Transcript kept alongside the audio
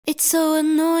It's so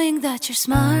annoying that you're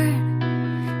smart,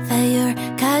 that your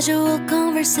casual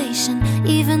conversation,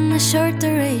 even a short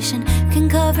duration, can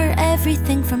cover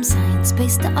everything from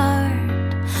science-based to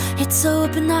art. It's so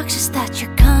obnoxious that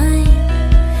you're kind,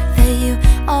 that you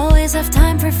always have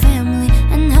time for family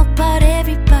and help out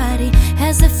everybody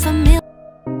as if familiar.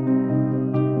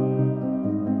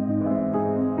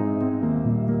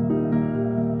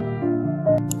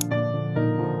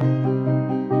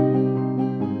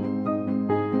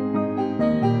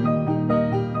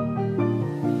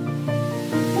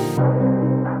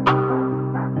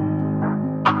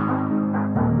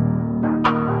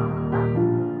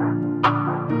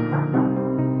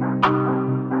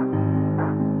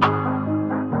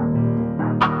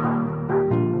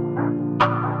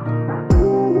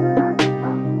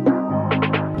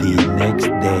 The next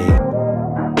day.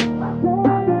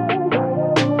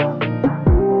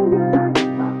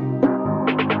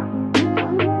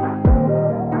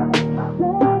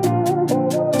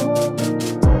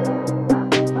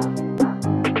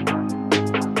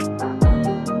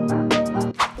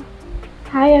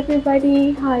 Hi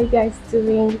everybody, how are you guys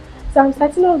doing? So I'm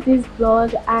starting off this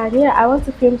vlog, and yeah, I want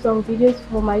to film some videos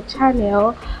for my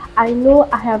channel. I know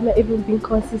I have not even been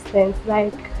consistent,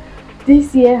 like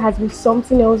this year has been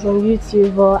something else on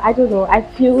YouTube, but I don't know, I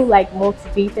feel like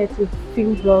motivated to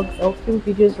film vlogs or film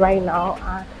videos right now,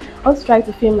 and I was trying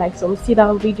to film like some sit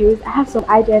down videos. I have some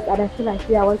ideas and I feel like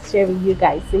I want to share with you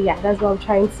guys, so yeah, that's what I'm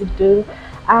trying to do.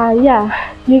 And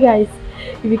yeah, you guys,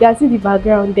 if you can see the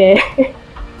background there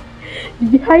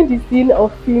behind the scene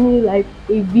of filming like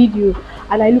a video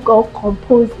and I look all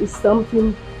composed is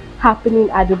something happening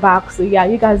at the back. So yeah,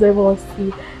 you guys don't even want to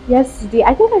see. Yesterday,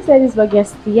 I think I said this vlog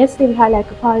yesterday we had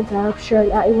like a power interruption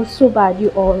and it was so bad, you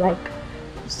all, like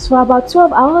for about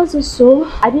 12 hours or so.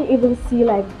 I didn't even see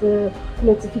like the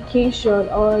notification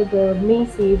or the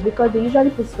message because they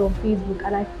usually post it on Facebook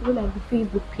and I feel like the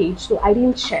Facebook page, so I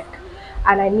didn't check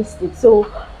and I missed it.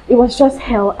 So it was just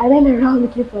hell. I went around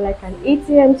looking for like an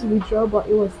ATM to withdraw, but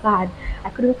it was bad. I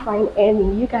couldn't find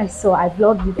any. You guys saw I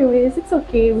vlogged it. Anyways, it's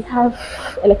okay, we have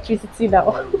electricity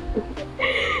now.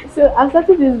 So I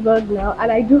started this vlog now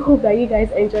and I do hope that you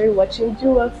guys enjoy watching.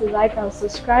 Do well to like and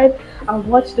subscribe and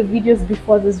watch the videos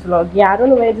before this vlog. Yeah, I don't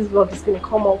know where this vlog is going to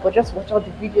come up, but just watch all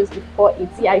the videos before it.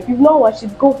 Yeah, if you've not watched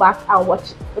it, go back and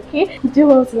watch it, okay? Do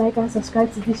well to like and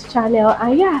subscribe to this channel,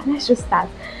 and yeah, let's just start.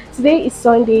 Today is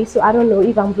Sunday, so I don't know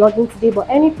if I'm vlogging today, but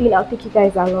anything, I'll take you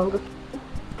guys along.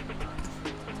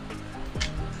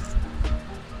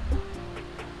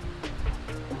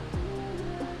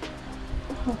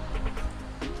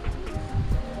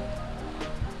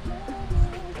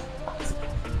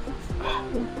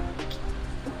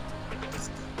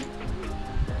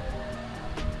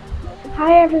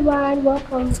 Hi everyone,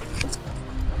 welcome.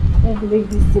 I believe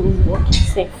this thing is working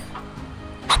safe.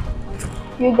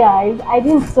 You guys, I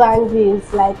didn't plan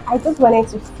this. Like, I just wanted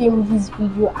to film this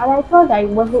video and I thought that it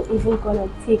wasn't even gonna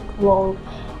take long.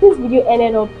 This video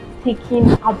ended up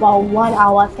taking about 1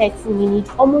 hour 30 minutes,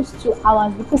 almost 2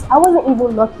 hours, because I wasn't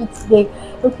even lucky today.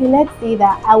 Okay, let's say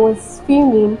that I was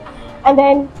filming and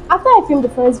then after I filmed the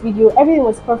first video, everything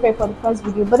was perfect for the first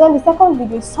video, but then the second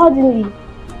video, suddenly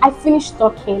I finished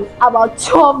talking. About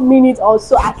 12 minutes or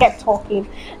so I kept talking,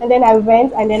 and then I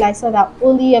went and then I saw that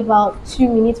only about 2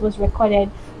 minutes was recorded.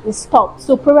 It stopped,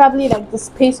 so probably like the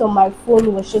space on my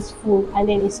phone was just full and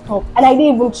then it stopped, and I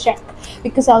didn't even check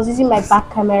because I was using my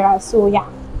back camera. So yeah,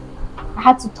 I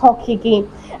had to talk again.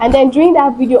 And then during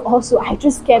that video also, I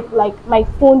just kept like, my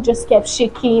phone just kept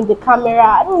shaking, the camera,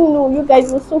 I don't know, you guys,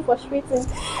 it was so frustrating.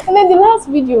 And then the last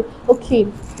video, okay,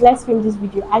 let's film this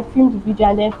video. I filmed the video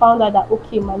and then found out that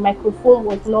okay, my microphone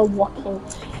was not working.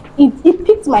 It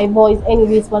picked my voice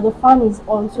anyways, but the fan is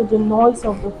on, so the noise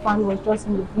of the fan was just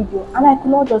in the video and I could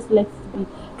not just let it be,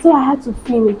 so I had to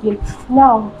film again.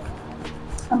 Now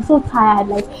I'm so tired,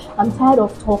 like I'm tired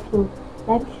of talking.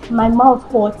 Like my mouth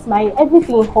hurts, my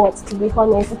everything hurts, to be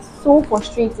honest. It's so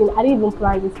frustrating. I didn't even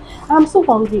plan this. I'm so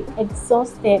hungry,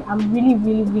 exhausted. I'm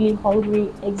really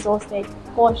hungry, exhausted.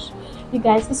 Gosh, you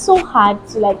guys, it's so hard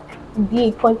to like be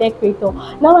a content creator.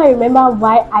 Now I remember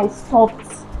why I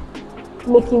stopped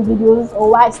making videos or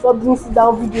why I stopped doing sit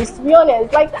down videos, to be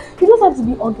honest. Like, you just have to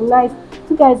be organized.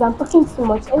 You guys, I'm talking too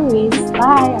much. Anyways, bye.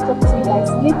 I'll talk to you guys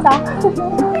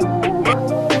later.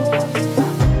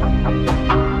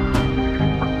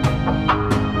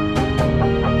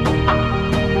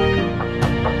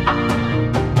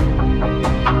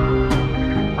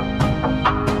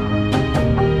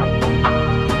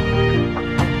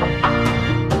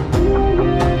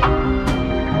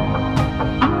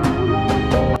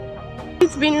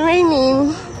 It's been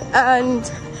raining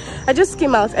and I just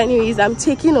came out. Anyways, I'm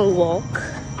taking a walk.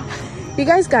 You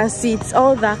guys can see it's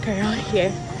all dark around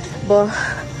here, but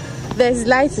there's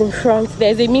lights in front.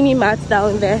 There's a mini mat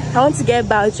down there. I want to get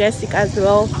Baljestic as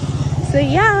well. So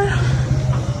yeah,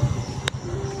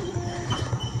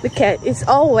 look at it's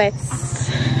all wet.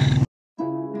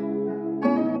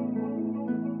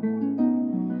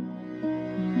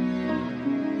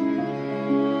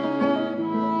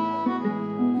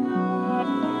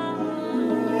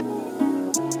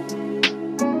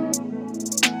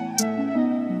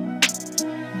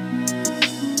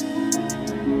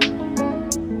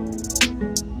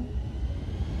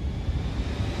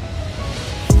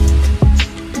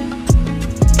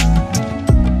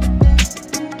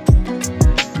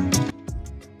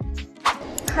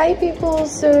 Hi people,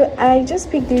 so I just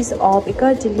picked this up. It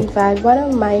got delivered. One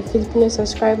of my Filipino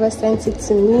subscribers sent it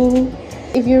to me.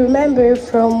 If you remember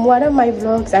from one of my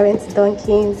vlogs, I went to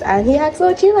Dunkin's and he asked,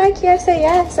 oh, do you like it? I said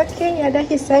yes, okay, and then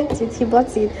he sent it, he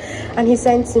bought it and he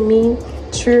sent to me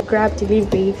through Grab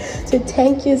delivery. So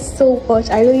thank you so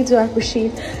much, I really do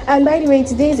appreciate. And by the way,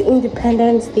 today is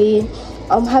Independence Day.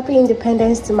 Happy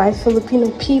Independence to my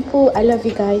Filipino people. I love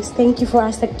you guys. Thank you for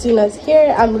accepting us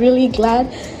here. I'm really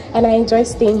glad and I enjoy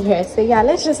staying here. So yeah,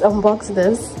 let's just unbox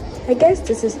this. I guess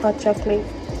this is hot chocolate.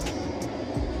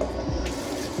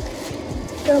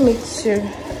 Don't make sure.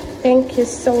 Thank you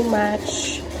so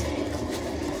much.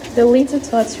 The little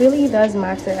thoughts really does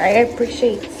matter. I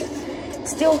appreciate.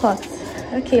 It's still hot.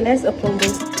 Okay, let's open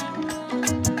this.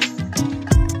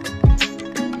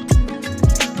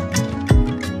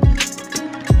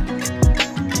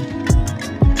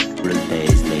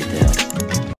 Days later.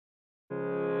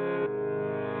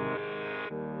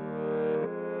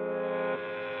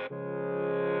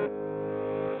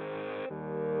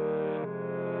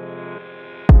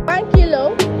 $1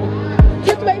 kilo,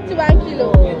 221 kilo,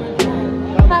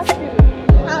 half kilo,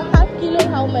 half kilo.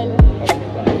 How many?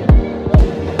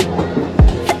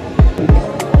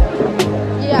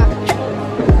 Yeah.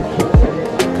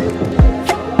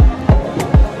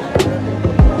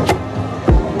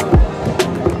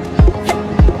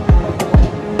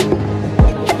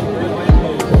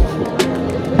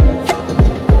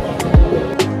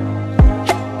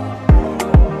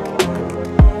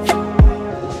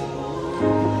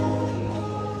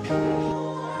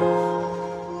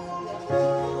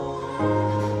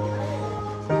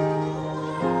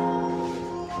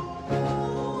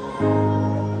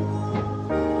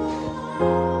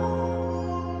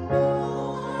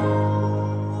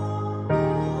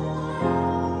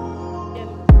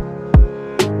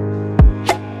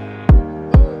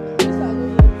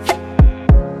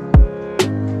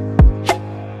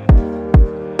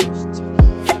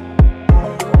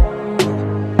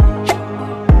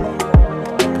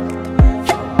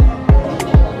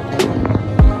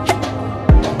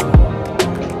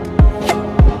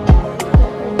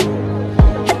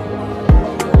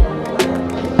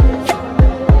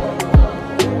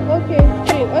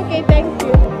 Okay, thank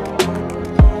you.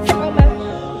 How much?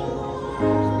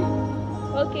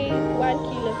 Okay, 1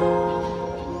 kilo.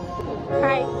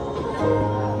 Hi.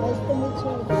 Nice to meet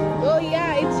you. Oh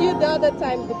yeah, it's you the other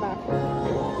time, the back.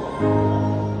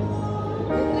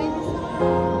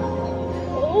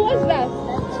 Oh, what's that?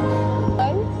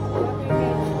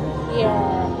 Yeah.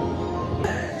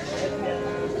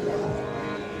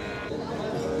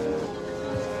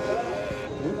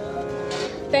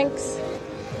 Thanks.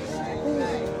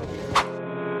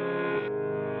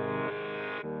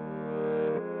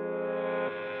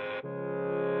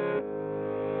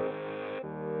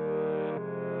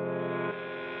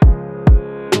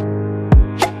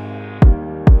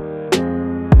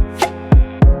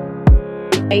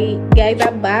 Hey guys,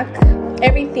 I'm back.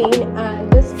 Everything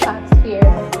and this part here.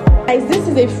 Guys, this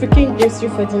is a freaking grocery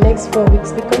for the next 4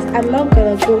 weeks because I'm not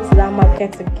gonna go to that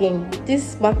market again.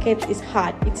 This market is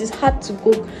hard. It is hard to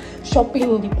go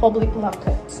shopping in the public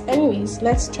market. Anyways,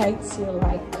 let's try to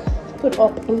like put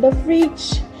up in the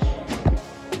fridge.